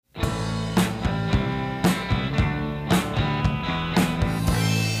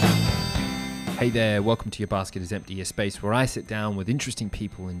Hey there, welcome to Your Basket is Empty, a space where I sit down with interesting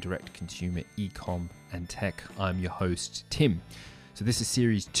people in direct consumer e-com and tech. I'm your host, Tim. So this is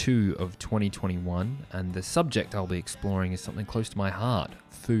series 2 of 2021, and the subject I'll be exploring is something close to my heart,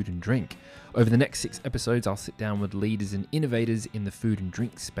 food and drink. Over the next 6 episodes, I'll sit down with leaders and innovators in the food and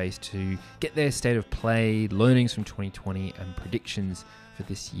drink space to get their state of play, learnings from 2020, and predictions for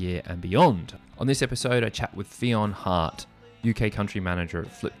this year and beyond. On this episode, I chat with Fionn Hart, UK Country Manager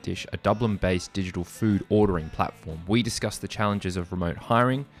at Flipdish, a Dublin-based digital food ordering platform. We discuss the challenges of remote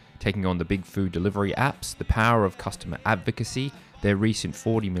hiring, taking on the big food delivery apps, the power of customer advocacy, their recent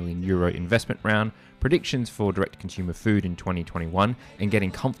 €40 million investment round, predictions for direct-to-consumer food in 2021, and getting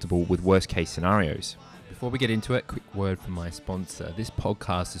comfortable with worst-case scenarios. Before we get into it, quick word from my sponsor. This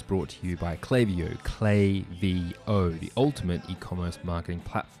podcast is brought to you by Klaviyo, Klaviyo, the ultimate e-commerce marketing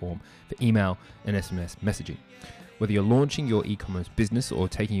platform for email and SMS messaging. Whether you're launching your e-commerce business or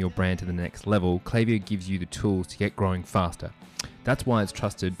taking your brand to the next level, Klaviyo gives you the tools to get growing faster. That's why it's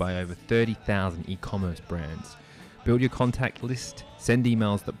trusted by over 30,000 e-commerce brands. Build your contact list, send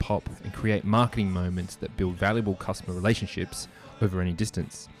emails that pop, and create marketing moments that build valuable customer relationships over any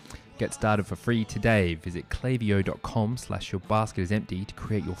distance. Get started for free today. Visit klaviyo.com/yourbasketisempty to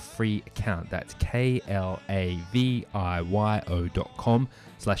create your free account. That's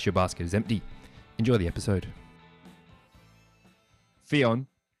klaviyo.com/yourbasketisempty. Enjoy the episode. Fionn,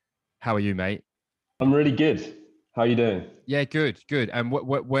 how are you, mate? I'm really good. How are you doing? Yeah, good. And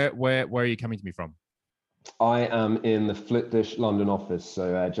where are you coming to me from? I am in the Flipdish London office,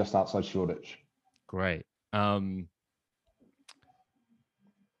 so just outside Shoreditch. Great. And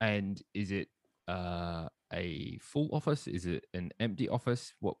is it a full office? Is it an empty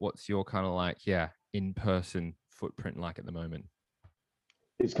office? What's your kind of like, in-person footprint like at the moment?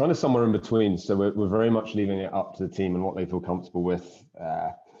 It's kind of somewhere in between. So we're very much leaving it up to the team and what they feel comfortable with,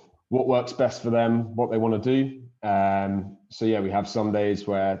 what works best for them, what they want to do. So yeah, we have some days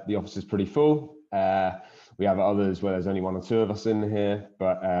where the office is pretty full. We have others where there's only 1 or 2 of us in here.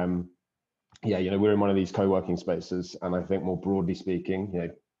 But we're in one of these co-working spaces. And I think more broadly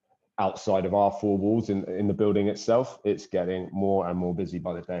speaking, outside of our 4 walls in the building itself, it's getting more and more busy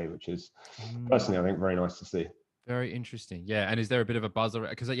by the day, which is personally, I think, very nice to see. Very interesting. Yeah. And is there a bit of a buzz?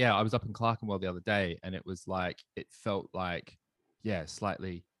 Because I was up in Clerkenwell the other day and it was like, it felt like,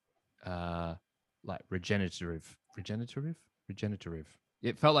 slightly like regenerative.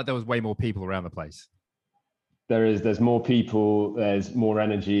 It felt like there was way more people around the place. There's more people, there's more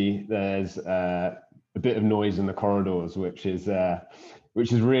energy, there's a bit of noise in the corridors, which is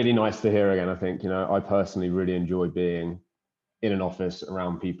really nice to hear again. I think, I personally really enjoy being in an office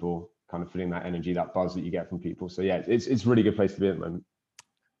around people, kind of feeling that energy, that buzz that you get from people. So yeah, it's a really good place to be at the moment.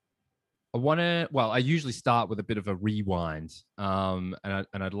 I usually start with a bit of a rewind, and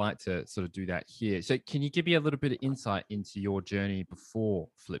I'd like to sort of do that here. So can you give me a little bit of insight into your journey before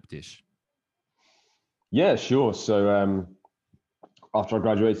Flipdish? Yeah, sure. So after I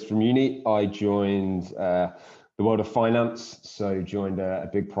graduated from uni, I joined the world of finance. So joined a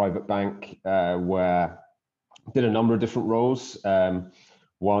big private bank where I did a number of different roles.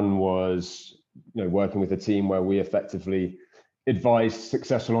 One was, working with a team where we effectively advise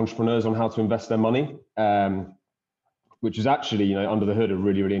successful entrepreneurs on how to invest their money, which is actually, under the hood, a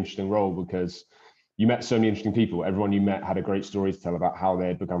really, really interesting role because you met so many interesting people. Everyone you met had a great story to tell about how they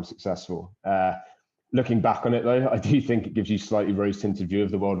had become successful. Looking back on it, though, I do think it gives you slightly rose-tinted view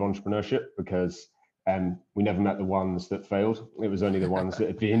of the world of entrepreneurship because we never met the ones that failed. It was only the ones that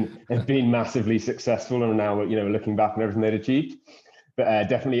had been massively successful and now, looking back on everything they'd achieved. But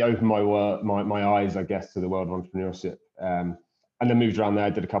definitely opened my eyes, I guess, to the world of entrepreneurship. And then moved around there,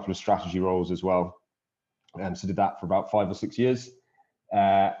 did a couple of strategy roles as well. So did that for about 5 or 6 years.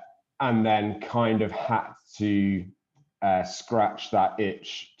 And then kind of had to scratch that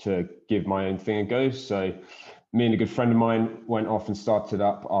itch to give my own thing a go. So me and a good friend of mine went off and started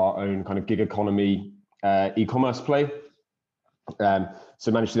up our own kind of gig economy e-commerce play.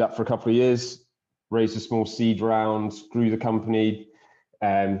 So managed to do that for a couple of years, raised a small seed round, grew the company,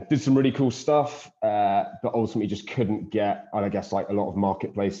 did some really cool stuff, but ultimately just couldn't get, and I guess like a lot of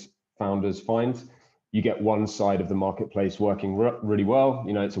marketplace founders find, you get one side of the marketplace working really well,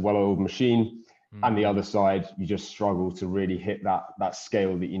 it's a well-oiled machine, and the other side, you just struggle to really hit that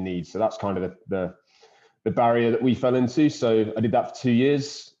scale that you need. So that's kind of the barrier that we fell into. So I did that for 2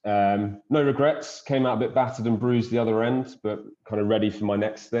 years. No regrets, came out a bit battered and bruised the other end, but kind of ready for my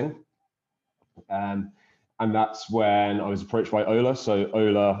next thing. And that's when I was approached by Ola. So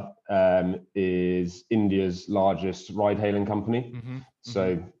Ola is India's largest ride-hailing company.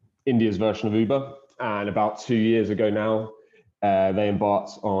 So India's version of Uber. And about 2 years ago now, they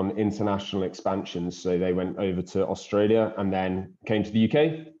embarked on international expansion. So they went over to Australia and then came to the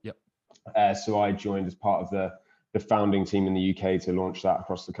UK. Yep. So I joined as part of the founding team in the UK to launch that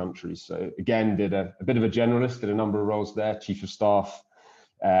across the country. So again, did a bit of a generalist, did a number of roles there, chief of staff,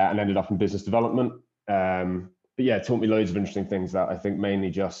 and ended up in business development. But yeah, it taught me loads of interesting things that I think mainly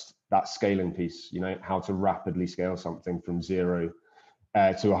just that scaling piece, you know, how to rapidly scale something from 0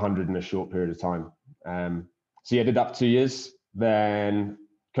 to 100 in a short period of time. So yeah, did that for 2 years. Then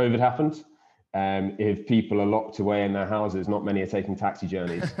COVID happened. If people are locked away in their houses, not many are taking taxi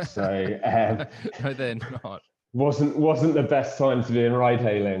journeys. So no, they're not. Wasn't the best time to be in ride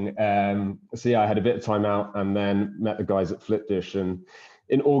hailing. So yeah, I had a bit of time out and then met the guys at Flipdish, and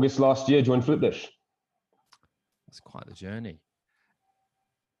in August last year joined Flipdish. That's quite the journey.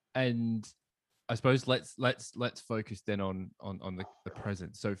 And I suppose let's focus then on the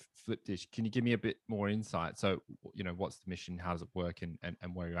present. So Flipdish, can you give me a bit more insight? So, you know, what's the mission? How does it work, and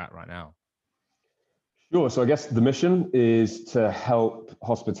where you're at right now? Sure. So I guess the mission is to help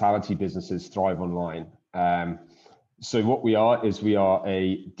hospitality businesses thrive online. So what we are is we are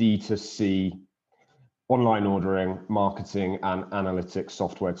a D2C online ordering, marketing, and analytics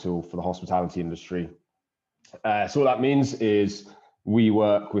software tool for the hospitality industry. So what that means is we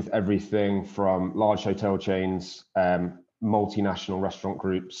work with everything from large hotel chains, multinational restaurant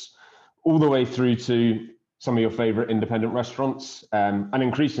groups, all the way through to some of your favorite independent restaurants, and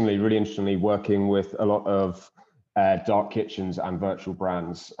increasingly, really interestingly, working with a lot of dark kitchens and virtual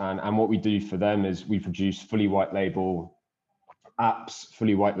brands. And what we do for them is we produce fully white label apps,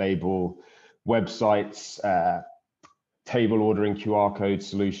 fully white label websites, table ordering QR code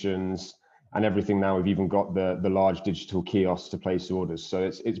solutions, and everything. Now we've even got the large digital kiosks to place orders. So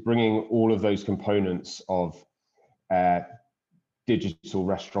it's bringing all of those components of digital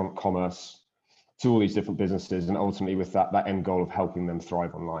restaurant commerce to all these different businesses, and ultimately with that end goal of helping them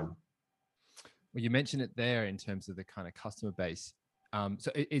thrive online. Well, you mentioned it there in terms of the kind of customer base.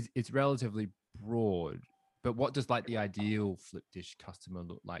 So it's relatively broad, but what does like the ideal Flipdish customer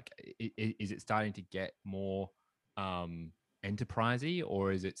look like? Is it starting to get more enterprisey,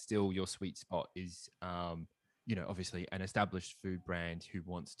 or is it still your sweet spot is, you know, obviously an established food brand who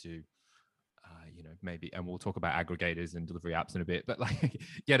wants to, you know, maybe, and we'll talk about aggregators and delivery apps in a bit, but like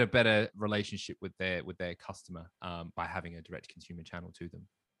get a better relationship with their customer by having a direct consumer channel to them?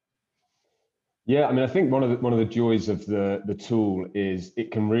 Yeah, I mean, I think one of the joys of the tool is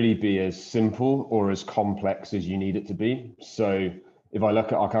it can really be as simple or as complex as you need it to be. So if I look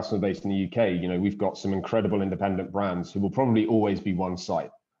at our customer base in the UK, you know, we've got some incredible independent brands who will probably always be one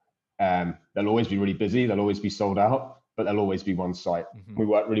site. They'll always be really busy, they'll always be sold out, but they'll always be one site. Mm-hmm. We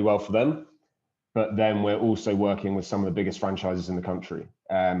work really well for them, but then we're also working with some of the biggest franchises in the country.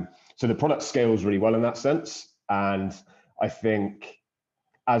 So the product scales really well in that sense. And I think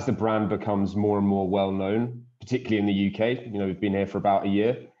as the brand becomes more and more well-known, particularly in the UK, you know, we've been here for about a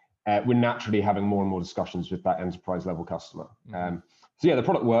year, we're naturally having more and more discussions with that enterprise level customer. Mm-hmm. So yeah, the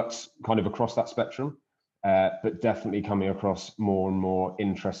product works kind of across that spectrum, but definitely coming across more and more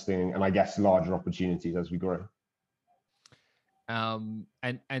interesting and I guess larger opportunities as we grow. And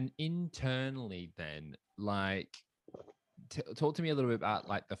internally then, like, talk to me a little bit about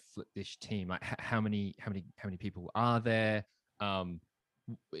like the Flipdish team. Like, how many people are there?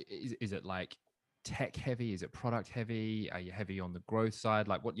 Is it like tech heavy? Is it product heavy? Are you heavy on the growth side?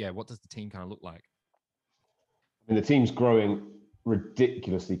 Like, what does the team kind of look like? I mean, the team's growing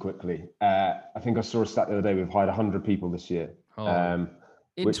ridiculously quickly. I think I saw a stat the other day. We've hired 100 people this year. In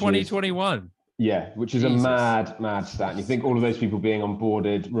 2021. Yeah, which is Jesus. a mad stat. And you think all of those people being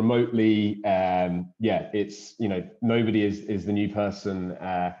onboarded remotely, yeah, it's, you know, nobody is the new person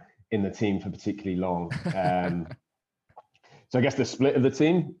in the team for particularly long. So I guess the split of the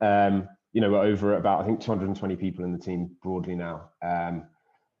team, you know, we're over about, I think, 220 people in the team broadly now.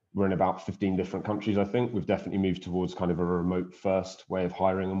 We're in about 15 different countries, I think. We've definitely moved towards kind of a remote first way of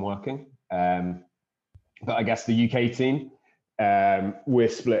hiring and working. But I guess the UK team, we're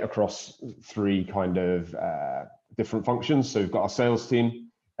split across three kind of different functions. So we've got our sales team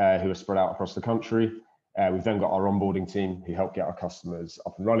who are spread out across the country. We've then got our onboarding team who help get our customers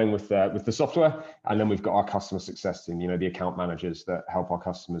up and running with the software. And then we've got our customer success team, you know, the account managers that help our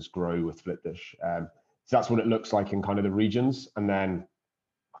customers grow with Flipdish. So that's what it looks like in kind of the regions. And then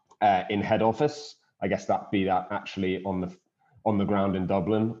in head office, I guess that'd be that actually on the ground in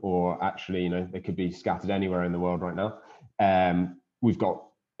Dublin, or actually, you know, they could be scattered anywhere in the world right now. We've got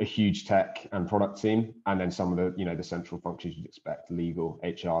a huge tech and product team, and then some of the, you know, the central functions you'd expect, legal,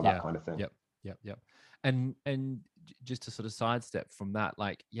 HR, that kind of thing. Yep. And just to sort of sidestep from that,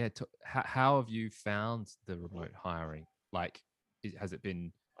 like, how have you found the remote hiring? Like, has it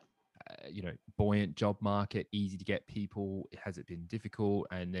been buoyant job market, easy to get people? Has it been difficult?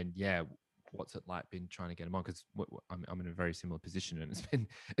 And then what's it like been trying to get them on? Because I'm in a very similar position, and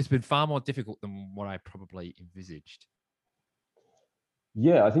it's been far more difficult than what I probably envisaged.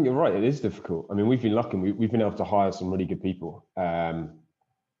 Yeah, I think you're right. It is difficult. I mean, we've been lucky. We've been able to hire some really good people.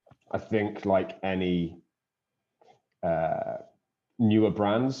 I think like any newer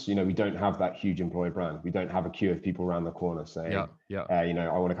brands, we don't have that huge employer brand. We don't have a queue of people around the corner saying, I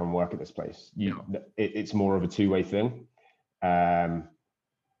want to come and work at this place. It's more of a two-way thing. And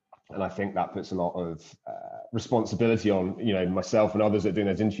I think that puts a lot of responsibility on, myself and others that are doing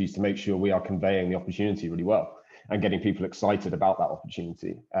those interviews to make sure we are conveying the opportunity really well and getting people excited about that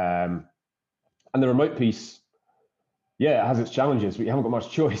opportunity. And the remote piece, it has its challenges, but you haven't got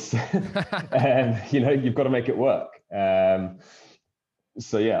much choice. You've got to make it work.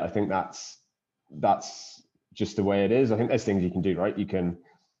 So I think that's just the way it is. I think there's things you can do, right? You can,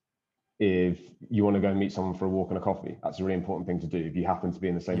 if you want to go and meet someone for a walk and a coffee, that's a really important thing to do. If you happen to be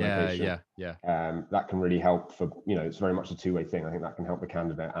in the same location, that can really help for, it's very much a two-way thing. I think that can help the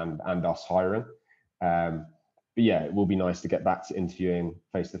candidate and us hiring. But it will be nice to get back to interviewing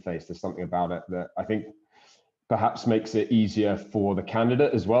face-to-face. There's something about it that I think perhaps makes it easier for the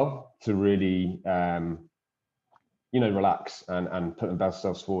candidate as well to really, relax and put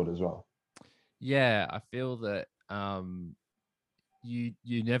themselves forward as well. Yeah, I feel that you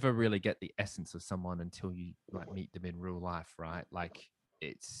never really get the essence of someone until you like meet them in real life, right? Like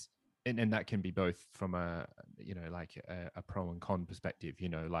it's and that can be both from a a pro and con perspective.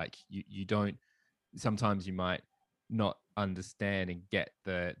 Like you don't, sometimes you might not understand and get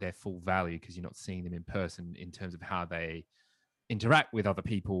their full value because you're not seeing them in person in terms of how they interact with other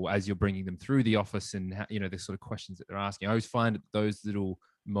people as you're bringing them through the office, and the sort of questions that they're asking. I always find those little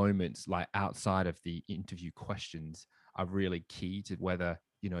moments, like outside of the interview questions, are really key to whether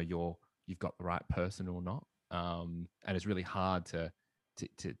you've got the right person or not. And it's really hard to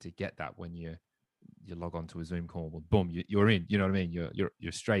get that when you log on to a Zoom call. Well, boom, you're in. You know what I mean?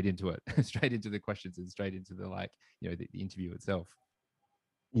 You're straight into it, straight into the questions and straight into the the interview itself.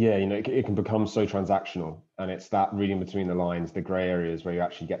 Yeah, it can become so transactional, and it's that reading between the lines, the gray areas where you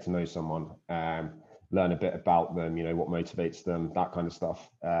actually get to know someone, learn a bit about them, what motivates them, that kind of stuff.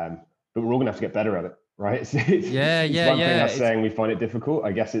 But we're all gonna have to get better at it, right? It's one thing us saying we find it difficult.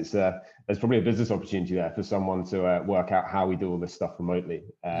 I guess there's probably a business opportunity there for someone to work out how we do all this stuff remotely.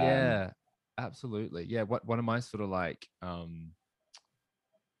 Absolutely. Yeah, one of my sort of I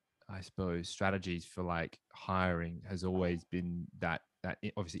suppose strategies for hiring has always been that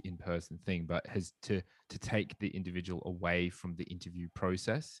obviously in-person thing, but has to take the individual away from the interview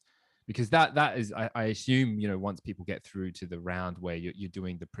process, because that is, I assume, once people get through to the round where you're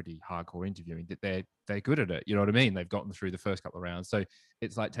doing the pretty hardcore interviewing, that they're good at it. You know what I mean? They've gotten through the first couple of rounds. So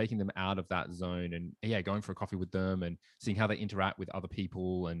it's like taking them out of that zone and going for a coffee with them and seeing how they interact with other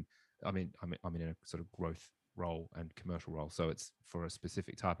people. And I'm in a sort of growth role and commercial role, so it's for a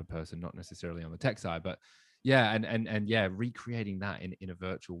specific type of person, not necessarily on the tech side. But recreating that in a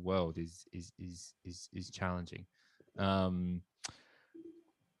virtual world is challenging. I'm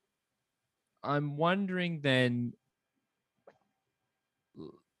wondering then,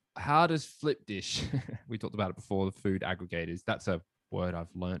 how does Flipdish we talked about it before, the food aggregators, that's a word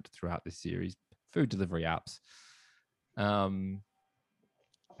I've learned throughout this series, food delivery apps, how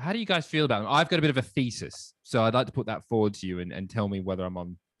do you guys feel about them? I've got a bit of a thesis, so I'd like to put that forward to you and tell me whether I'm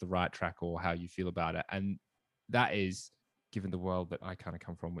on the right track or how you feel about it. And that is, given the world that I kind of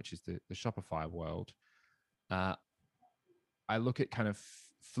come from, which is the Shopify world, I look at kind of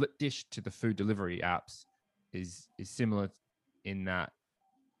Flipdish to the food delivery apps is similar in that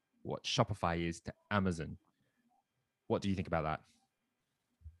what Shopify is to Amazon. What do you think about that?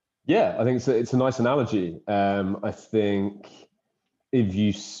 Yeah, I think it's a nice analogy. I think if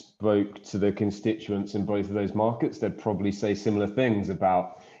you spoke to the constituents in both of those markets, they'd probably say similar things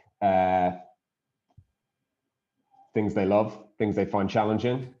about things they love, things they find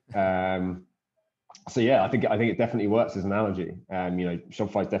challenging. So I think it definitely works as an analogy.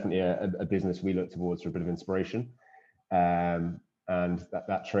 Shopify is definitely a business we look towards for a bit of inspiration, and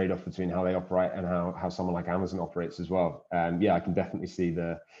that trade-off between how they operate and how someone like Amazon operates as well. I can definitely see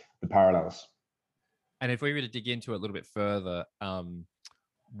the parallels. And if we were to dig into it a little bit further,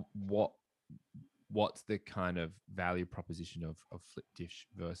 what's the kind of value proposition of Flipdish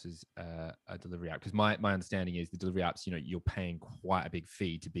versus a delivery app? Because my understanding is the delivery apps, you're paying quite a big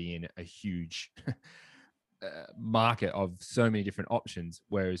fee to be in a huge market of so many different options,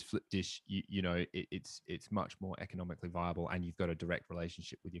 whereas Flipdish, it's much more economically viable, and you've got a direct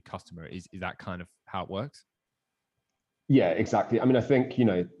relationship with your customer. Is that kind of how it works? Yeah, exactly. I mean, I think,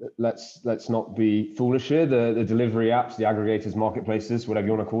 let's not be foolish here. The delivery apps, the aggregators, marketplaces, whatever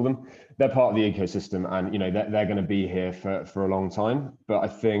you want to call them, they're part of the ecosystem, and they're going to be here for a long time. But I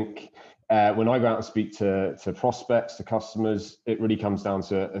think when I go out and speak to prospects, to customers, it really comes down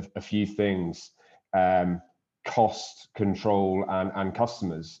to a few things: cost, control, and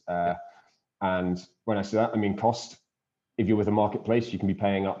customers. And when I say that, I mean cost. If you're with a marketplace, you can be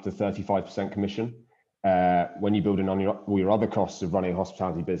paying up to 35% commission. When you build in on all your other costs of running a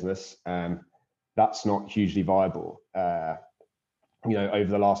hospitality business, that's not hugely viable. Over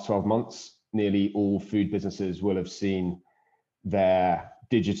the last 12 months, nearly all food businesses will have seen their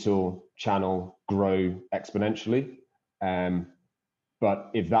digital channel grow exponentially.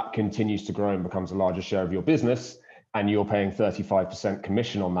 But if that continues to grow and becomes a larger share of your business, and you're paying 35%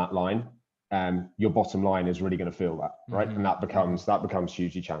 commission on that line, your bottom line is really going to feel that, right? And that becomes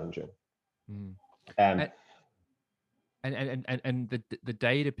hugely challenging. And the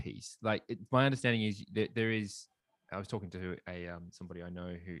data piece, like my understanding is that there is. I was talking to somebody I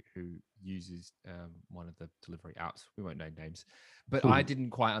know who uses one of the delivery apps. We won't name names, but I didn't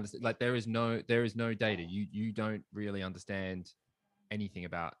quite understand. Like there is no data. You don't really understand anything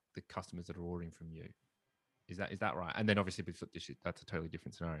about the customers that are ordering from you. Is that right? And then obviously with Flip Dish, that's a totally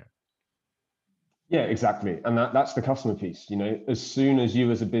different scenario. Yeah, exactly. And that's the customer piece. As soon as you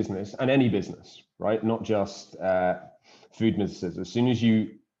as a business, and any business, right, not just food businesses, as soon as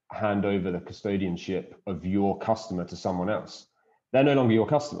you hand over the custodianship of your customer to someone else, they're no longer your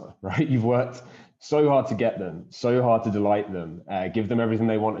customer, right? You've worked so hard to get them, so hard to delight them, give them everything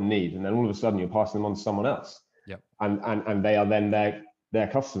they want and need, and then all of a sudden you're passing them on to someone else. Yep. And they are then their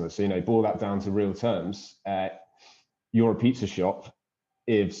customers. So boil that down to real terms. You're a pizza shop.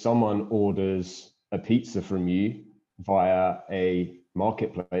 If someone orders a pizza from you via a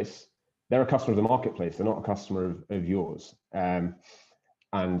marketplace, they're a customer of the marketplace. They're not a customer of yours. And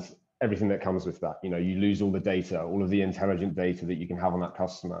everything that comes with that, you lose all the data, all of the intelligent data that you can have on that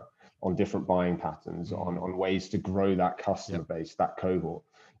customer, on different buying patterns, on ways to grow that customer base, that cohort.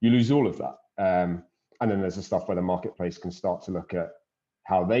 You lose all of that. And then there's the stuff where the marketplace can start to look at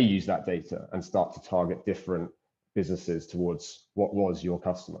how they use that data and start to target different businesses towards what was your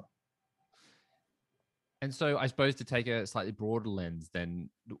customer. And so I suppose to take a slightly broader lens,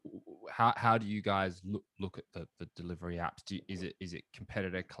 then how do you guys look at the delivery apps? Is it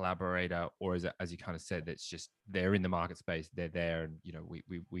competitor, collaborator, or is it, as you kind of said, that's just they're in the market space, they're there, and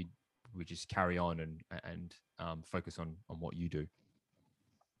we just carry on and focus on what you do?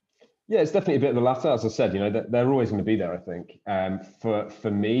 Yeah, it's definitely a bit of the latter. As I said, they're always going to be there, I think.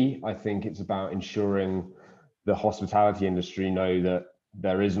 For me, I think it's about ensuring the hospitality industry know that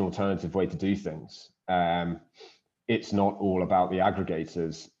there is an alternative way to do things. It's not all about the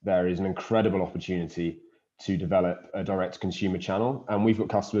aggregators. There is an incredible opportunity to develop a direct consumer channel. And we've got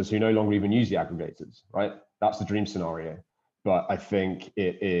customers who no longer even use the aggregators, right? That's the dream scenario. But I think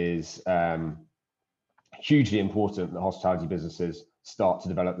it is hugely important that hospitality businesses start to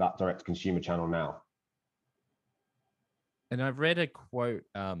develop that direct consumer channel now. And I've read a quote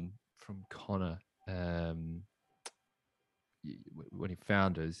from Connor, when he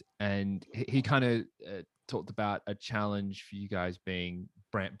founders, and he kind of talked about a challenge for you guys being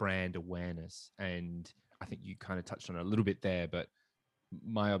brand awareness. And I think you kind of touched on it a little bit there, but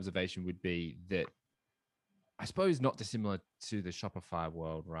my observation would be that, I suppose, not dissimilar to the Shopify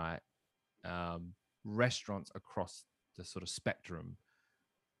world, right? Restaurants across the sort of spectrum,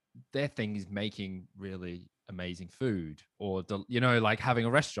 their thing is making really amazing food, or like having a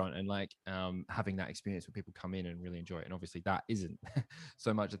restaurant and like having that experience where people come in and really enjoy it. And obviously that isn't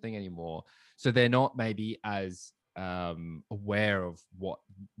so much a thing anymore, so they're not maybe as aware of what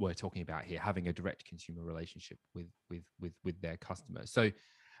we're talking about here, having a direct consumer relationship with their customers. So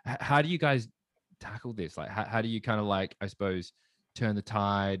how do you guys tackle this? Like how do you kind of, like, I suppose, turn the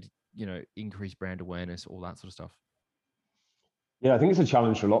tide, increase brand awareness, all that sort of stuff? Yeah, I think it's a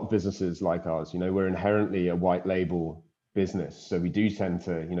challenge for a lot of businesses like ours. We're inherently a white label business, so we do tend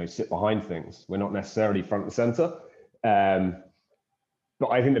to, sit behind things. We're not necessarily front and center.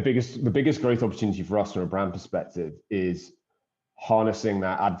 But I think the biggest growth opportunity for us from a brand perspective is harnessing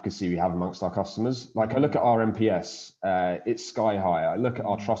that advocacy we have amongst our customers. Like I look at our NPS, it's sky high. I look at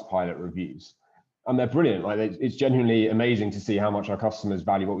our Trustpilot reviews, and they're brilliant. Like it's genuinely amazing to see how much our customers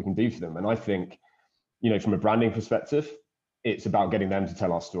value what we can do for them. And I think, from a branding perspective, it's about getting them to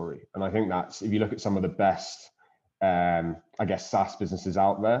tell our story. And I think that's, if you look at some of the best, I guess, SaaS businesses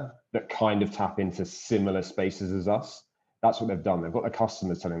out there that kind of tap into similar spaces as us, that's what they've done. They've got their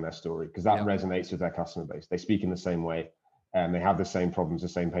customers telling their story because that resonates with their customer base. They speak in the same way and they have the same problems, the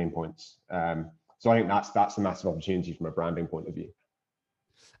same pain points. So I think that's a massive opportunity from a branding point of view.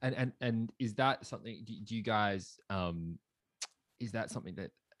 And is that something? Do you guys? Is that something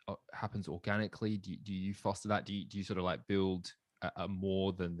that happens organically? Do you foster that? Do you sort of like build a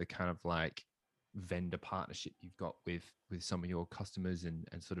more than the kind of like vendor partnership you've got with some of your customers and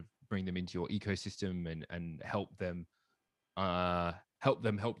sort of bring them into your ecosystem and help them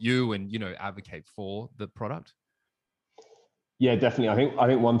help you and, you know, advocate for the product? Yeah, definitely. I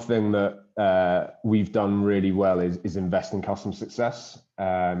think one thing that we've done really well is invest in customer success.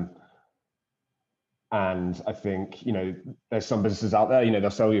 And I think, you know, there's some businesses out there, you know, they'll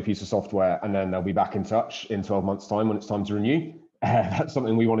sell you a piece of software and then they'll be back in touch in 12 months time when it's time to renew. That's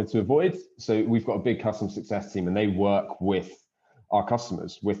something we wanted to avoid. So we've got a big customer success team and they work with our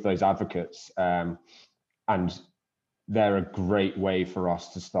customers, with those advocates. And they're a great way for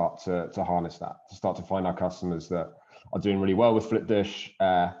us to start to harness that, to start to find our customers that are doing really well with Flipdish,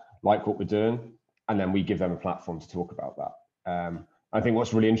 like what we're doing. And then we give them a platform to talk about that. I think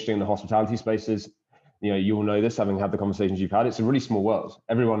what's really interesting in the hospitality space is, you know, you will know this, having had the conversations you've had, it's a really small world.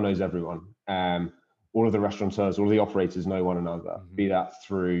 Everyone knows everyone. All of the restaurateurs, all of the operators know one another, be that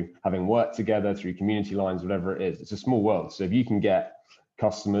through having worked together, through community lines, whatever it is. It's a small world. So if you can get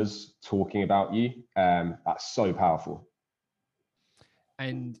customers talking about you, that's so powerful.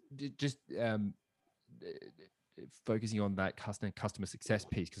 And just focusing on that customer success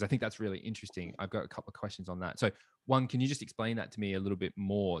piece, because I think that's really interesting. I've got a couple of questions on that. So one, can you just explain that to me a little bit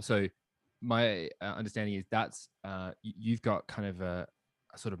more? So my understanding is that's you've got kind of a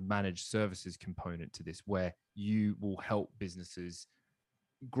sort of managed services component to this, where you will help businesses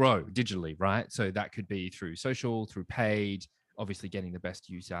grow digitally, right? So that could be through social, through paid, obviously getting the best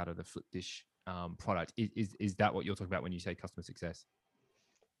use out of the Flipdish product. Is that what you're talking about when you say customer success?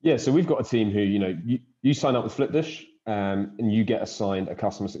 Yeah, so we've got a team who, you know, you sign up with Flipdish and you get assigned a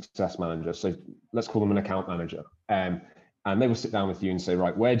customer success manager. So let's call them an account manager. And they will sit down with you and say,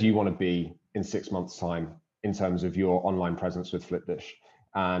 right, where do you want to be in 6 months' time in terms of your online presence with Flipdish?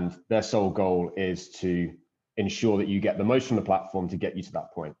 And their sole goal is to ensure that you get the most from the platform to get you to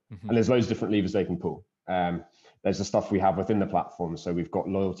that point. And there's loads of different levers they can pull. There's the stuff we have within the platform. So we've got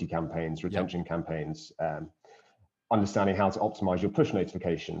loyalty campaigns, retention campaigns, understanding how to optimize your push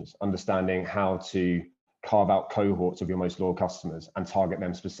notifications, understanding how to carve out cohorts of your most loyal customers and target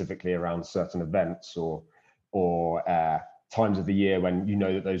them specifically around certain events or times of the year when you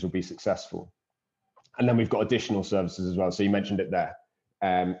know that those will be successful. And then we've got additional services as well. So you mentioned it there.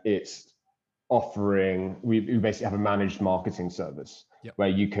 It's offering, we basically have a managed marketing service where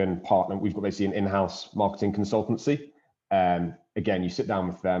you can partner. We've got basically an in-house marketing consultancy. Again, you sit down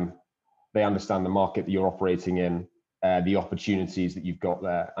with them, they understand the market that you're operating in, the opportunities that you've got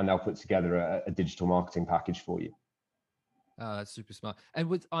there, and they'll put together a digital marketing package for you. That's super smart.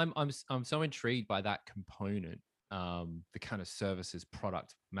 And I'm so intrigued by that component, the kind of services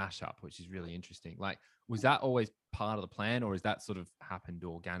product mashup, which is really interesting. Like, was that always part of the plan, or has that sort of happened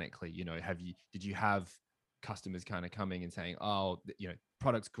organically? You know, did you have customers kind of coming and saying, oh, you know,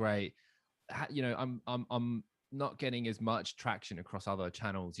 product's great, you know, I'm not getting as much traction across other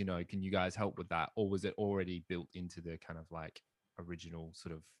channels, you know, can you guys help with that? Or was it already built into the kind of like original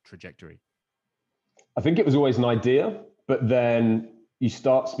sort of trajectory? I think it was always an idea, but then you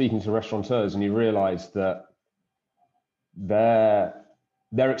start speaking to restaurateurs and you realize that their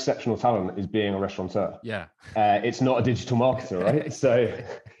exceptional talent is being a restaurateur. Yeah. It's not a digital marketer, right? So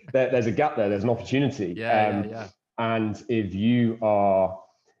there's a gap there, there's an opportunity. Yeah. And if you are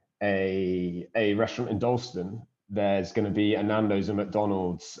a restaurant in Dalston, there's going to be a Nando's, a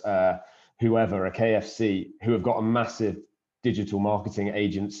McDonald's, whoever, a KFC, who have got a massive digital marketing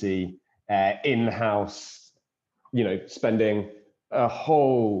agency, in-house, you know, spending a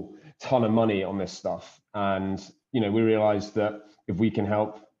whole ton of money on this stuff. And, you know, we realized that if we can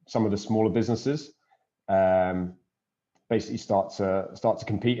help some of the smaller businesses basically start to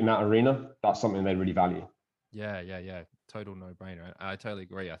compete in that arena, that's something they really value. Yeah. Total no-brainer. I totally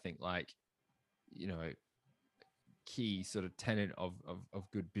agree. I think, like, you know, key sort of tenet of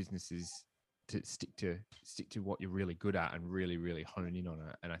good businesses to stick to what you're really good at and really hone in on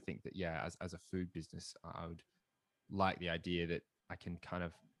it. And I think that, yeah, as a food business, I would like the idea that I can kind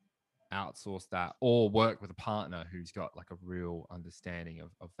of outsource that or work with a partner who's got like a real understanding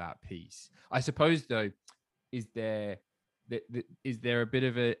of that piece. I suppose, though, is there a bit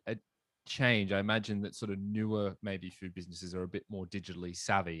of a change? I imagine that sort of newer maybe food businesses are a bit more digitally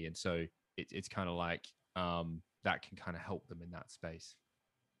savvy, and so it's kind of like that can kind of help them in that space.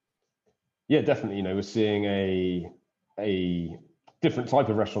 Yeah, definitely. You know, we're seeing a different type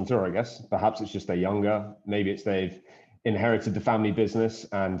of restaurateur, I guess. Perhaps it's just they're younger. Maybe it's they've inherited the family business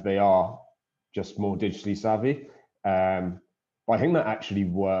and they are just more digitally savvy. But I think that actually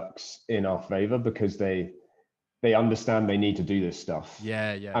works in our favor because they understand they need to do this stuff.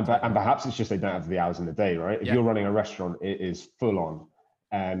 Yeah. And Totally. perhaps it's just they don't have the hours in the day, right? If you're running a restaurant, it is full on.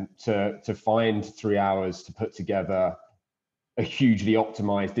 And to find 3 hours to put together a hugely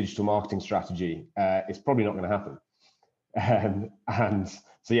optimized digital marketing strategy, it's probably not going to happen. And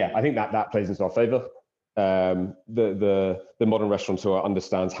so, yeah, I think that plays into our favor. The modern restaurateur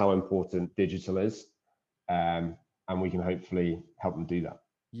understands how important digital is, and we can hopefully help them do that.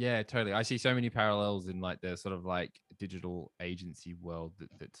 Yeah, totally. I see so many parallels in like the sort of like digital agency world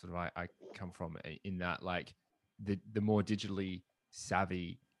that sort of I come from, in that like the more digitally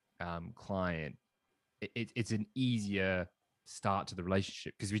savvy client, it's an easier start to the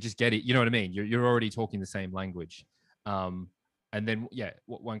relationship because we just get it. You know what I mean? You're already talking the same language. And then, yeah,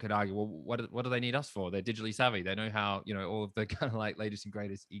 one could argue, well, what do they need us for? They're digitally savvy. They know how, all of the kind of like latest and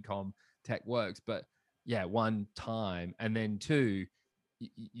greatest e-com tech works. But yeah, one, time, and then two,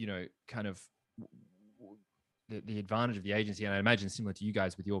 kind of the advantage of the agency, and I imagine similar to you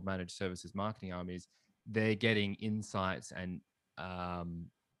guys with your managed services marketing arm, is they're getting insights and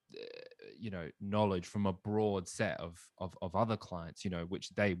knowledge from a broad set of other clients, which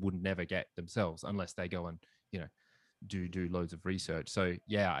they would never get themselves unless they go and do loads of research. So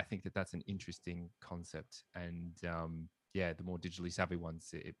yeah, I think that's an interesting concept, and the more digitally savvy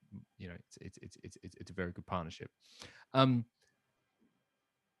ones, it's a very good partnership.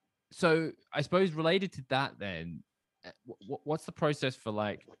 So I suppose related to that, then, what's the process for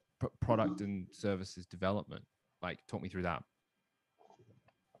like product and services development? Like, talk me through that.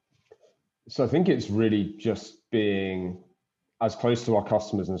 So I think it's really just being as close to our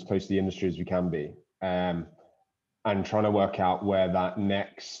customers and as close to the industry as we can be, and trying to work out where that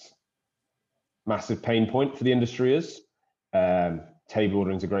next massive pain point for the industry is. Table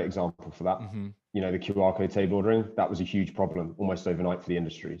ordering is a great example for that. Mm-hmm. The QR code table ordering, that was a huge problem almost overnight for the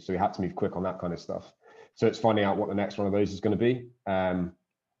industry. So we had to move quick on that kind of stuff. So it's finding out what the next one of those is going to be. And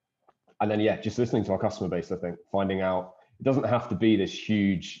then, yeah, just listening to our customer base, I think, finding out it doesn't have to be this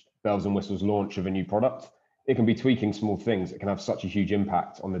huge bells and whistles launch of a new product. It can be tweaking small things that can have such a huge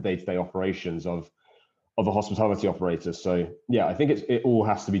impact on the day-to-day operations of a hospitality operator. So yeah, I think it all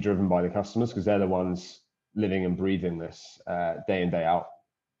has to be driven by the customers because they're the ones living and breathing this day in, day out.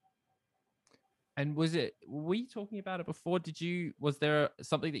 And were you talking about it before? Was there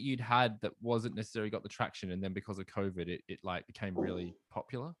something that you'd had that wasn't necessarily got the traction, and then because of COVID, it like became really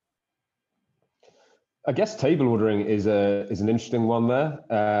popular? I guess table ordering is an interesting one there.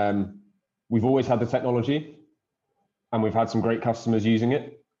 We've always had the technology and we've had some great customers using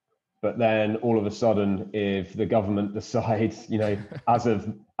it. But then all of a sudden, if the government decides, as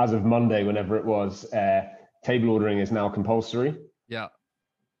of Monday, whenever it was, table ordering is now compulsory. Yeah.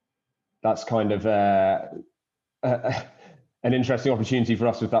 That's kind of an interesting opportunity for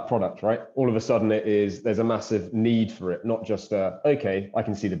us with that product, right? All of a sudden there's a massive need for it, not just okay, I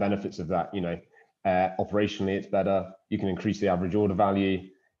can see the benefits of that, operationally it's better, you can increase the average order value,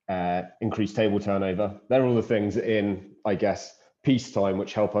 increase table turnover. They're all the things in, I guess, peacetime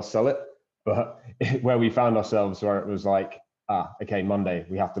which help us sell it. But where we found ourselves, where it was like, okay, Monday,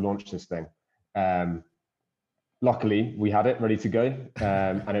 we have to launch this thing. Luckily, we had it ready to go,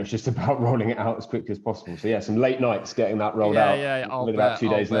 and it was just about rolling it out as quickly as possible. So yeah, some late nights getting that rolled out with about 2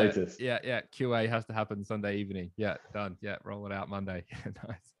 days notice. Yeah, QA has to happen Sunday evening. Yeah, done. Yeah, roll it out Monday.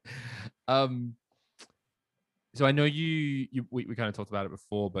 Nice. So I know we kind of talked about it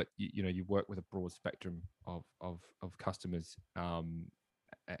before, but you work with a broad spectrum of customers,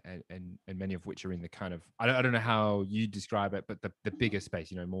 and many of which are in the kind of, I don't know how you describe it, but the bigger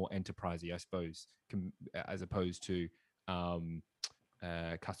space, more enterprisey, I suppose, as opposed to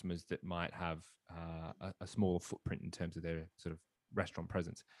customers that might have a smaller footprint in terms of their sort of restaurant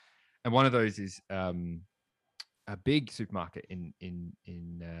presence. And one of those is a big supermarket in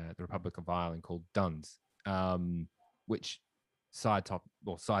the Republic of Ireland called Dunnes, which sidestep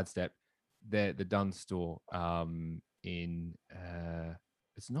the Dunnes store in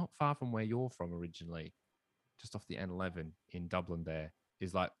it's not far from where you're from originally, just off the N11 in Dublin. There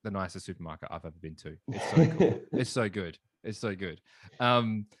is like the nicest supermarket I've ever been to. It's so cool. It's so good. It's so good.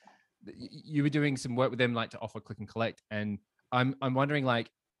 You were doing some work with them, like to offer click and collect, and I'm wondering, like,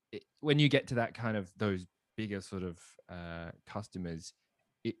 when you get to that kind of those bigger sort of customers,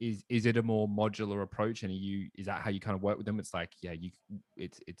 is it a more modular approach, and is that how you kind of work with them? It's like, yeah,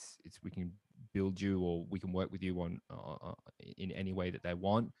 it's we can build you, or we can work with you on in any way that they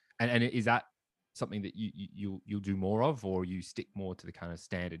want, and is that something that you'll do more of, or you stick more to the kind of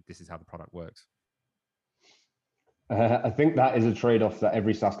standard, this is how the product works? I think that is a trade-off that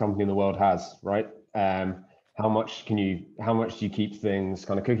every SaaS company in the world has, right? How much do you keep things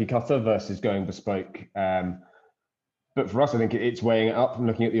kind of cookie cutter versus going bespoke? But for us, I think it's weighing it up and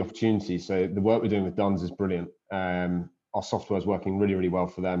looking at the opportunity. So the work we're doing with Duns is brilliant. Our software is working really, really well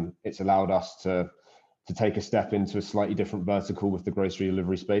for them. It's allowed us to take a step into a slightly different vertical with the grocery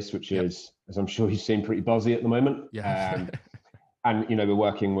delivery space, which is, as I'm sure you've seen, pretty buzzy at the moment. Yeah. And we're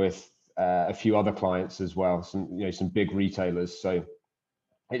working with a few other clients as well, some big retailers. So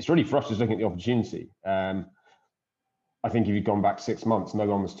it's really for us just looking at the opportunity. I think if you'd gone back 6 months, no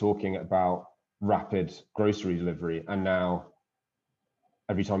one was talking about rapid grocery delivery, and now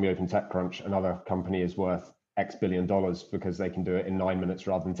every time you open TechCrunch, another company is worth X billion dollars because they can do it in 9 minutes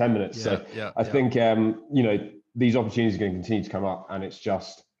rather than 10 minutes. I think these opportunities are going to continue to come up, and it's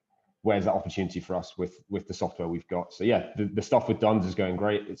just where's that opportunity for us with the software we've got. So yeah, the stuff with Duns is going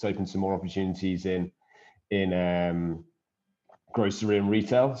great. It's opened some more opportunities in grocery and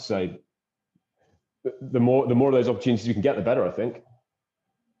retail. So the more of those opportunities we can get, the better, I think.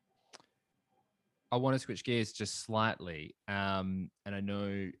 I want to switch gears just slightly. And I know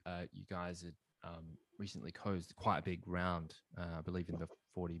you guys had recently closed quite a big round, I believe in the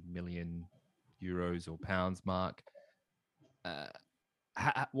 40 million euros or pounds mark.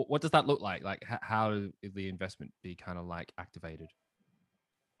 What does that look like? Like, how will the investment be kind of like activated?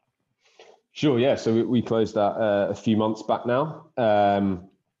 Sure, yeah. So we closed that a few months back now.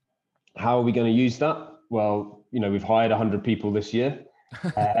 How are we going to use that? Well, we've hired 100 people this year.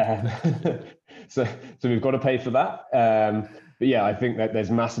 So we've got to pay for that. But yeah, I think that there's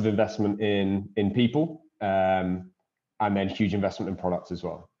massive investment in people, and then huge investment in products as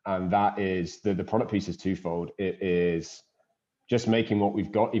well. And that is the product piece is twofold. It is just making what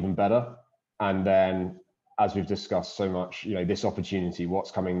we've got even better, and then, as we've discussed so much, this opportunity, what's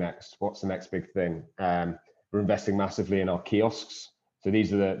coming next? What's the next big thing? We're investing massively in our kiosks. So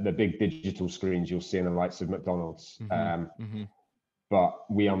these are the big digital screens you'll see in the likes of McDonald's. But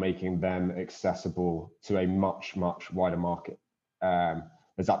we are making them accessible to a much, much wider market.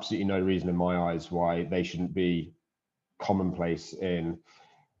 There's absolutely no reason in my eyes why they shouldn't be commonplace in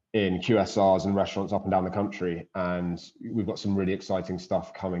QSRs and restaurants up and down the country. And we've got some really exciting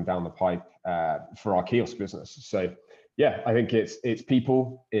stuff coming down the pipe for our kiosk business. So yeah, I think it's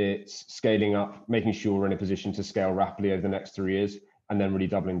people, it's scaling up, making sure we're in a position to scale rapidly over the next 3 years, and then really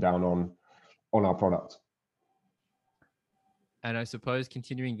doubling down on our product. And I suppose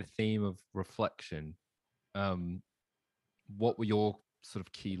continuing the theme of reflection, what were your sort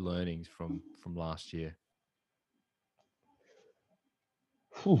of key learnings from last year?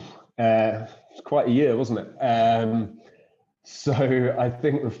 It's quite a year, wasn't it? So I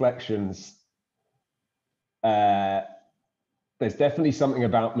think reflections, there's definitely something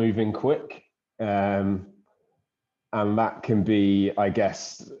about moving quick. And that can be, I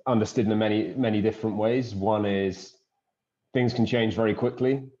guess, understood in many, many different ways. One is things can change very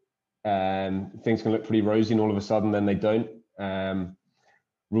quickly. Things can look pretty rosy and all of a sudden then they don't.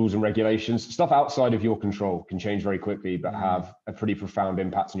 Rules and regulations, stuff outside of your control can change very quickly, but have a pretty profound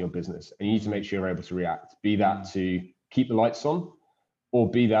impact on your business. And you need to make sure you're able to react, be that to keep the lights on, or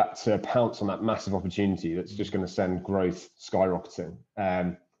be that to pounce on that massive opportunity that's just going to send growth skyrocketing.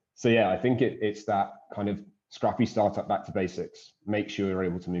 So yeah, I think it's that kind of scrappy startup back to basics. Make sure you're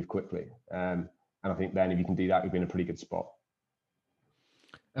able to move quickly. And I think then if you can do that, you'll be in a pretty good spot.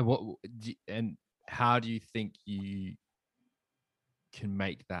 And how do you think you can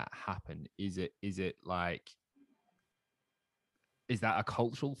make that happen? Is that a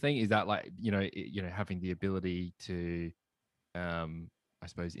cultural thing? Is that like, having the ability to, I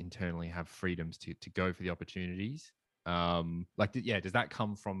suppose, internally have freedoms to go for the opportunities? Does that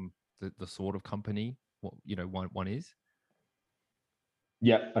come from the sort of company one is?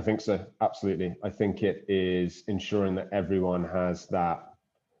 Yeah, I think so. Absolutely. I think it is ensuring that everyone has that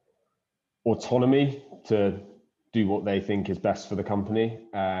autonomy to do what they think is best for the company,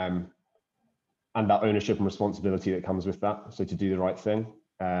 and that ownership and responsibility that comes with that. So to do the right thing.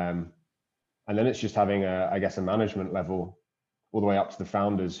 And then it's just having a management level all the way up to the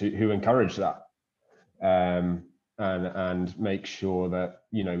founders who encourage that, and make sure that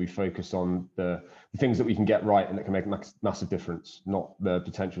we focus on the things that we can get right and that can make a massive difference, not the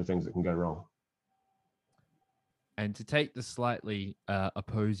potential things that can go wrong. And to take the slightly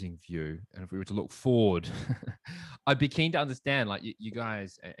opposing view, and if we were to look forward, I'd be keen to understand, like, you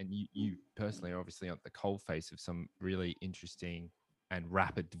guys and you personally are obviously on the cold face of some really interesting and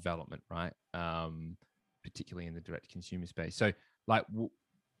rapid development, right? Particularly in the direct consumer space. So, like,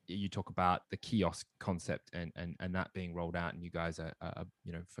 you talk about the kiosk concept and that being rolled out, and you guys are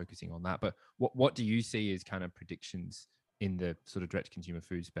focusing on that. But what do you see as kind of predictions in the sort of direct consumer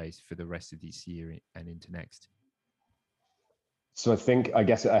food space for the rest of this year and into next? So I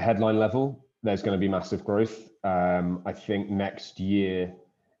guess at a headline level, there's going to be massive growth. I think next year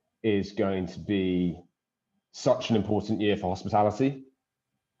is going to be such an important year for hospitality.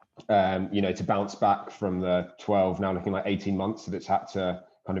 To bounce back from the 12, now looking like 18 months that it's had to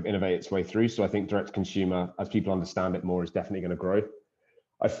kind of innovate its way through. So I think direct consumer, as people understand it more, is definitely going to grow.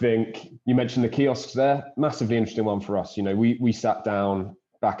 I think you mentioned the kiosks there, massively interesting one for us. We sat down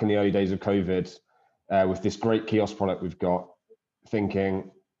back in the early days of COVID with this great kiosk product we've got,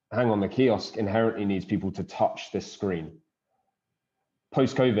 thinking, hang on, the kiosk inherently needs people to touch this screen.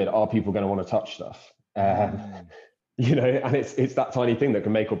 Post-COVID, are people going to want to touch stuff? And it's that tiny thing that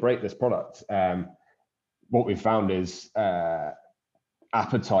can make or break this product. What we've found is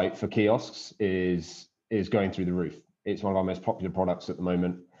appetite for kiosks is going through the roof. It's one of our most popular products at the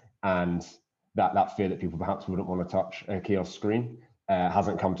moment, and that fear that people perhaps wouldn't want to touch a kiosk screen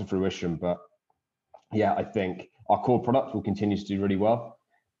hasn't come to fruition. But yeah, I think our core product will continue to do really well.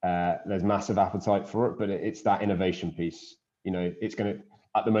 There's massive appetite for it, but it's that innovation piece. It's going to,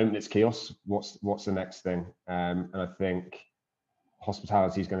 at the moment, it's kiosks. What's the next thing? And I think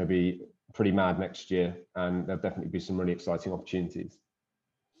hospitality is going to be pretty mad next year, and there'll definitely be some really exciting opportunities.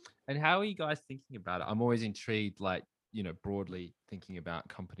 And how are you guys thinking about it? I'm always intrigued, broadly thinking about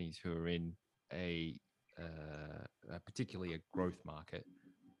companies who are in particularly a growth market.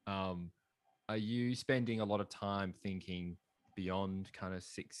 Are you spending a lot of time thinking beyond kind of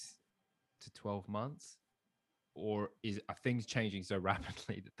 6 to 12 months? Or are things changing so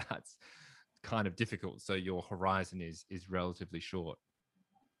rapidly that that's kind of difficult, so your horizon is relatively short?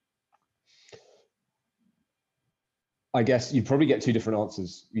 I guess you probably get two different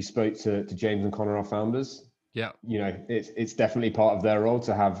answers. You spoke to James and Connor, our founders. Yeah. It's definitely part of their role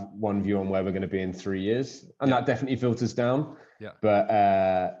to have one view on where we're going to be in 3 years. And that definitely filters down. Yeah. But,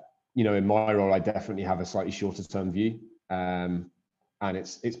 in my role, I definitely have a slightly shorter term view. And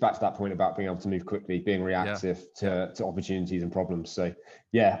it's back to that point about being able to move quickly, being reactive to opportunities and problems. So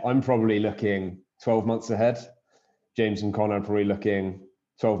yeah, I'm probably looking 12 months ahead. James and Connor are probably looking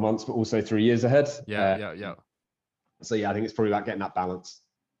 12 months, but also 3 years ahead. Yeah. So yeah, I think it's probably about getting that balance.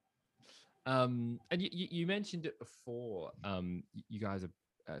 And you mentioned it before. You guys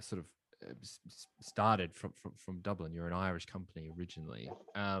are sort of started from Dublin. You're an Irish company originally,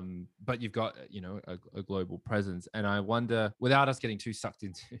 but you've got a global presence. And I wonder, without us getting too sucked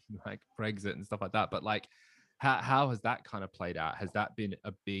into like Brexit and stuff like that, but like how has that kind of played out? Has that been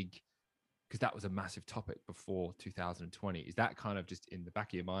a big, because that was a massive topic before 2020. Is that kind of just in the back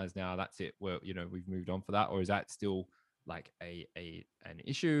of your minds now? That's it. Well, we've moved on for that, or is that still like an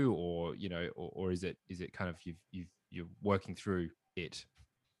issue, or or is it kind of you're working through it?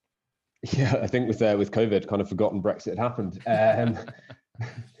 Yeah, I think with COVID, kind of forgotten Brexit had happened.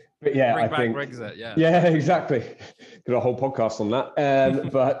 But yeah, I think Brexit. Yeah, exactly. Got a whole podcast on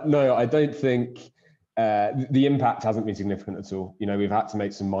that. But no, I don't think the impact hasn't been significant at all. We've had to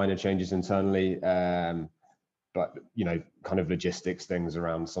make some minor changes internally, but kind of logistics things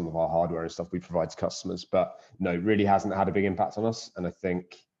around some of our hardware and stuff we provide to customers. But no, really hasn't had a big impact on us. And I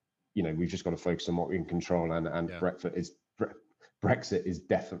think we've just got to focus on what we can control. And Brexit is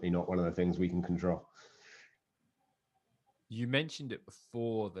definitely not one of the things we can control. You mentioned it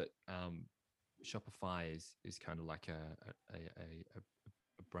before that Shopify is kind of like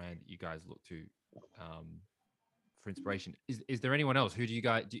a brand that you guys look to for inspiration. Is there anyone else? Who do you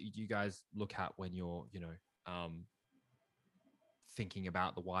guys look at when you're thinking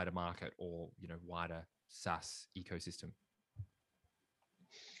about the wider market or wider SaaS ecosystem?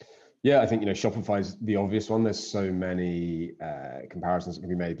 Yeah, I think Shopify is the obvious one. There's so many comparisons that can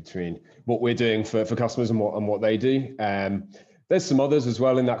be made between what we're doing for customers and what they do. There's some others as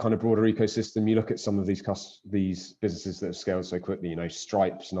well in that kind of broader ecosystem. You look at some of these businesses that have scaled so quickly.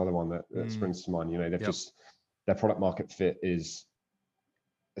 Stripe's another one that springs to mind. They've just, their product market fit is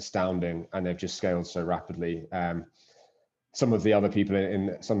astounding, and they've just scaled so rapidly. Some of the other people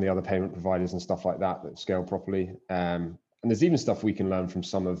in some of the other payment providers and stuff like that scale properly. And there's even stuff we can learn from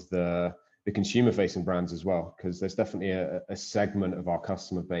some of the consumer-facing brands as well, because there's definitely a segment of our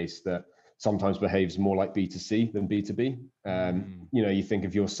customer base that sometimes behaves more like B2C than B2B. You think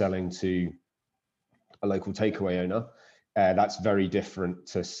if you're selling to a local takeaway owner, that's very different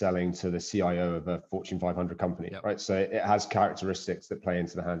to selling to the CIO of a Fortune 500 company, right? So it has characteristics that play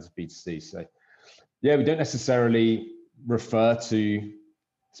into the hands of B2C. So yeah, we don't necessarily refer to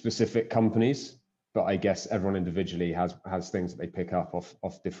specific companies. but I guess everyone individually has things that they pick up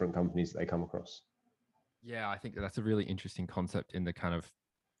off different companies that they come across. Yeah, I think that's a really interesting concept in the kind of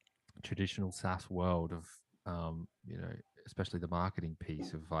traditional SaaS world of, especially the marketing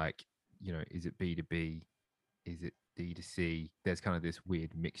piece of like, is it B2B? Is it D2C? There's kind of this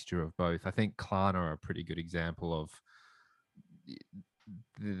weird mixture of both. I think Klarna are a pretty good example of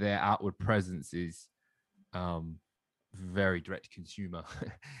their outward presence is very direct to consumer,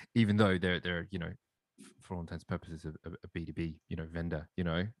 even though they're for all intents and purposes a B2B vendor,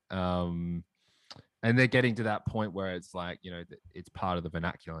 and they're getting to that point where it's like, it's part of the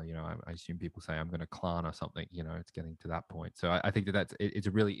vernacular. I assume people say I'm going to Klarna something. It's getting to that point. So I think it's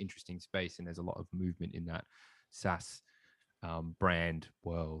a really interesting space, and there's a lot of movement in that SaaS brand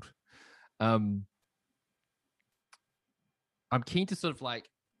world. I'm keen to sort of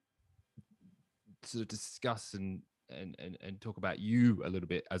discuss and talk about you a little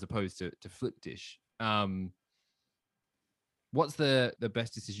bit as opposed to Flipdish. What's the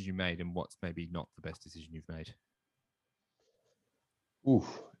best decision you made, and what's maybe not the best decision you've made?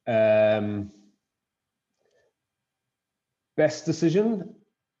 Best decision,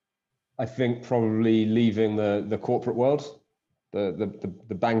 I think probably leaving the corporate world, the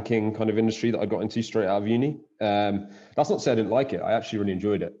banking kind of industry that I got into straight out of uni. That's not to say I didn't like it. I actually really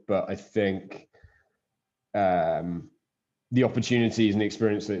enjoyed it, but I think the opportunities and the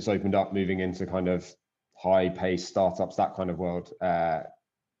experience that it's opened up moving into kind of high-paced startups, that kind of world,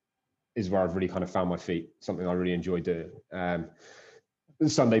 is where I've really kind of found my feet, something I really enjoy doing. The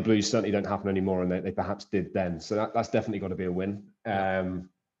Sunday blues certainly don't happen anymore, and they perhaps did then. So that's definitely got to be a win. And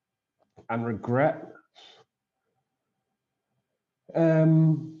regret, I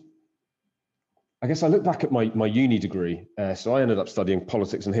guess I look back at my uni degree. So I ended up studying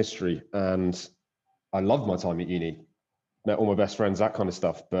politics and history, and I loved my time at uni. Met all my best friends, that kind of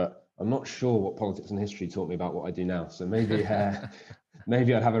stuff. But I'm not sure what politics and history taught me about what I do now. So maybe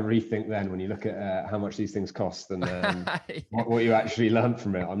maybe I'd have a rethink then when you look at how much these things cost and what you actually learned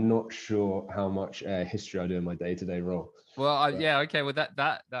from it. I'm not sure how much history I do in my day-to-day role. Well, yeah, okay. Well,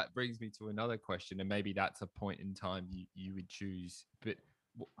 that brings me to another question, and maybe that's a point in time you would choose. But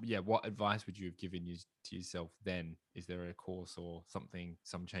yeah, what advice would you have given to yourself then? Is there a course or something,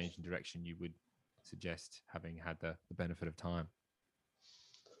 some change in direction you would suggest, having had the benefit of time?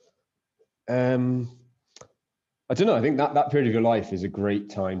 I don't know. I think that period of your life is a great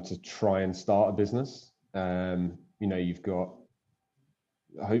time to try and start a business. You've got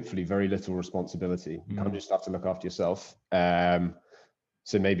hopefully very little responsibility. You kind of just have to look after yourself.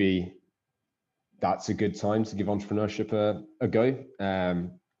 So maybe that's a good time to give entrepreneurship a go.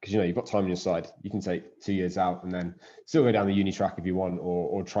 Because you've got time on your side. You can take 2 years out and then still go down the uni track if you want,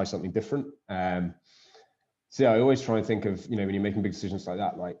 or try something different. So yeah, I always try and think of, when you're making big decisions like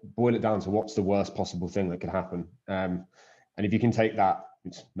that, like boil it down to what's the worst possible thing that could happen. And if you can take that,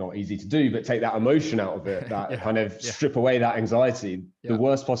 it's not easy to do, but take that emotion out of it, that kind of strip away that anxiety, the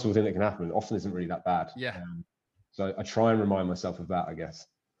worst possible thing that can happen often isn't really that bad. So I try and remind myself of that, I guess.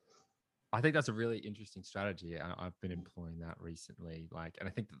 I think that's a really interesting strategy. I've been employing that recently, and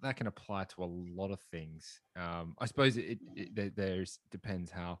I think that can apply to a lot of things. I suppose there's depends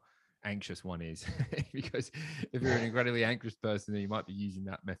how anxious one is, because if you're an incredibly anxious person, then you might be using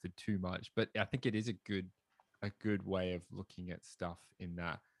that method too much. But I think it is a good way of looking at stuff in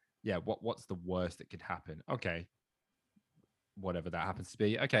that. Yeah, what's the worst that could happen? Okay, whatever that happens to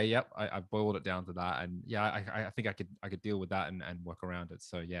be. Okay, yep, I've boiled it down to that, and yeah, I think I could deal with that and work around it.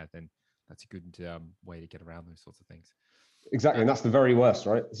 So yeah, then that's a good way to get around those sorts of things. Exactly, and that's the very worst,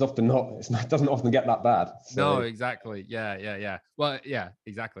 right? It's often not. It doesn't often get that bad. So. No, exactly. Yeah. Well, yeah,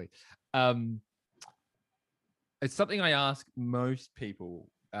 exactly. It's something I ask most people,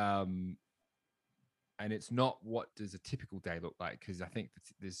 and it's not what does a typical day look like, because I think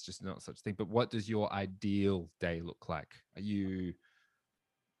there's just not such thing. But what does your ideal day look like? Are you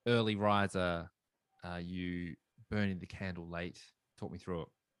early riser? Are you burning the candle late? Talk me through it.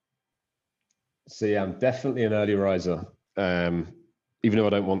 So yeah, I'm definitely an early riser. Even though I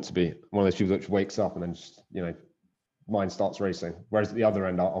don't want to be. I'm one of those people that just wakes up and then just, mind starts racing. Whereas at the other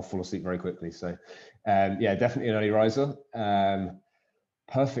end, I'll fall asleep very quickly. So yeah, definitely an early riser.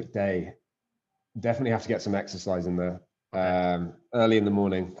 Perfect day. Definitely have to get some exercise in there. Okay. Early in the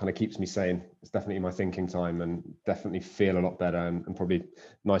morning kind of keeps me sane. It's definitely my thinking time, and definitely feel a lot better and probably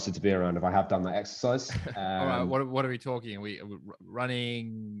nicer to be around if I have done that exercise. All right, what are we talking? Are we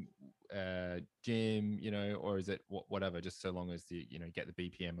running, gym, or is it whatever, just so long as you get the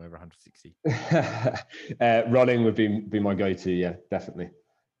BPM over 160? Running would be my go-to, yeah, definitely.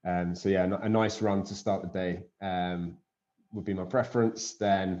 So yeah, a nice run to start the day would be my preference.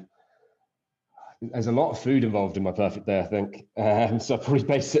 Then there's a lot of food involved in my perfect day, I think. So I probably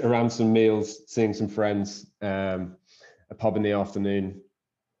base it around some meals, seeing some friends, a pub in the afternoon.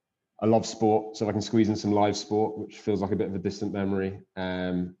 I love sport, so if I can squeeze in some live sport, which feels like a bit of a distant memory,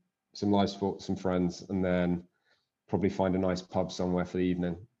 some live sport, some friends, and then probably find a nice pub somewhere for the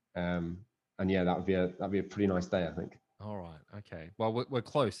evening. And yeah, that'd be a pretty nice day, I think. All right. Okay. Well, we're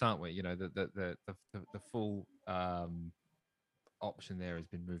close, aren't we? You know, the full option there has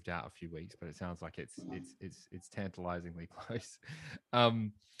been moved out a few weeks, but it sounds like it's tantalizingly close.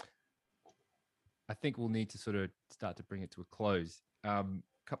 I think we'll need to sort of start to bring it to a close.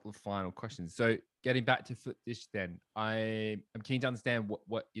 Couple of final questions. So getting back to Flipdish, then I'm keen to understand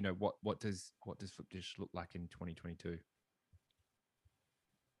what does Flipdish look like in 2022?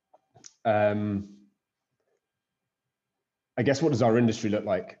 I guess, what does our industry look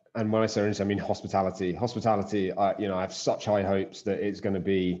like? And when I say industry, I mean hospitality. Hospitality, I have such high hopes that it's going to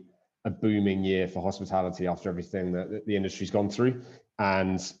be a booming year for hospitality after everything that the industry's gone through.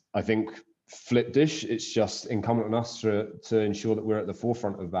 And I think Flipdish, it's just incumbent on us to ensure that we're at the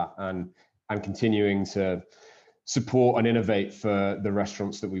forefront of that and continuing to support and innovate for the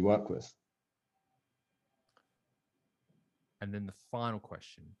restaurants that we work with. And then the final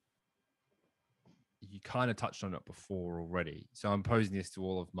question, you kind of touched on it before already. So I'm posing this to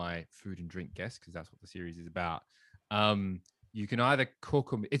all of my food and drink guests because that's what the series is about. You can either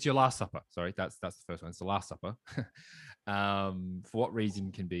cook them. It's your last supper. Sorry, that's the first one. It's the last supper. For what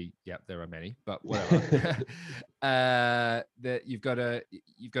reason can be? Yep, there are many, but whatever. That you've got a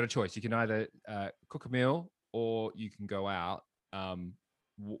choice. You can either cook a meal or you can go out.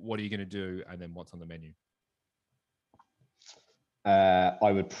 What are you going to do? And then what's on the menu?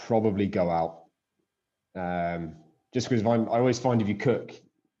 I would probably go out. Just because I always find if you cook,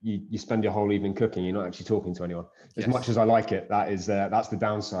 you spend your whole evening cooking, you're not actually talking to anyone. As much as I like it, that's the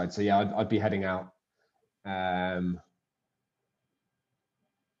downside. So yeah, I'd be heading out. And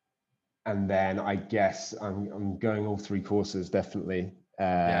then I guess I'm going all three courses, definitely.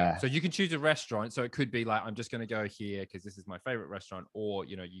 Yeah. So you can choose a restaurant. So it could be like, I'm just going to go here because this is my favorite restaurant, or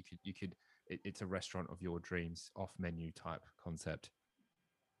you could it's a restaurant of your dreams, off menu type concept.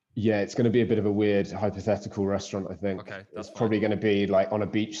 Yeah, it's going to be a bit of a weird hypothetical restaurant, I think. Okay, it's probably going to be like on a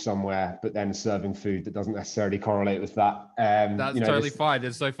beach somewhere, but then serving food that doesn't necessarily correlate with that. That's totally fine.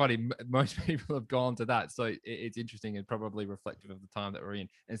 It's so funny. Most people have gone to that. So it's interesting and probably reflective of the time that we're in.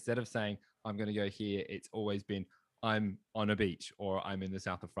 Instead of saying, I'm going to go here, it's always been, I'm on a beach or I'm in the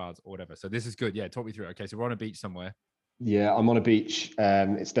south of France or whatever. So this is good. Yeah, talk me through it. Okay, so we're on a beach somewhere. Yeah, I'm on a beach.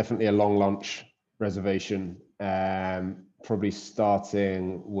 It's definitely a long lunch reservation. Probably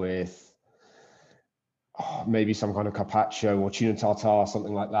starting with maybe some kind of carpaccio or tuna tartare,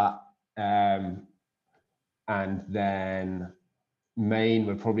 something like that. And then main,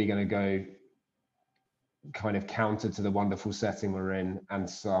 we're probably going to go kind of counter to the wonderful setting we're in, and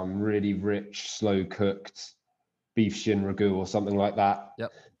some really rich, slow cooked beef shin ragu or something like that.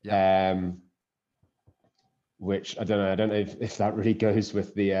 Yep. Which I don't know if that really goes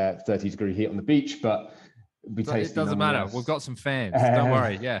with the 30-degree heat on the beach, but it doesn't matter. We've got some fans. Don't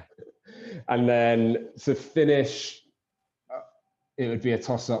worry. Yeah. And then to finish, it would be a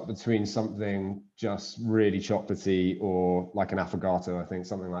toss-up between something just really chocolatey or like an affogato, I think,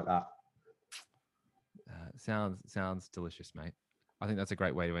 something like that. Sounds delicious, mate. I think that's a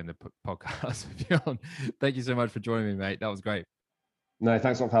great way to end the podcast. Fionn, thank you so much for joining me, mate. That was great. No,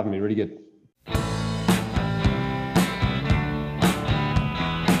 thanks a lot for having me. Really good.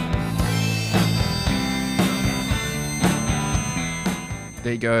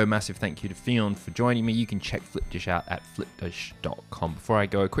 There you go. Massive thank you to Fionn for joining me. You can check Flipdish out at flipdish.com. Before I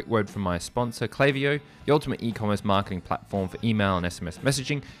go, a quick word from my sponsor, Klaviyo, the ultimate e-commerce marketing platform for email and SMS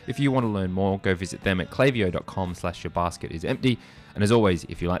messaging. If you want to learn more, go visit them at klaviyo.com/yourbasketisempty. And as always,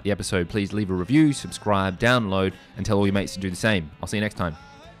 if you like the episode, please leave a review, subscribe, download, and tell all your mates to do the same. I'll see you next time.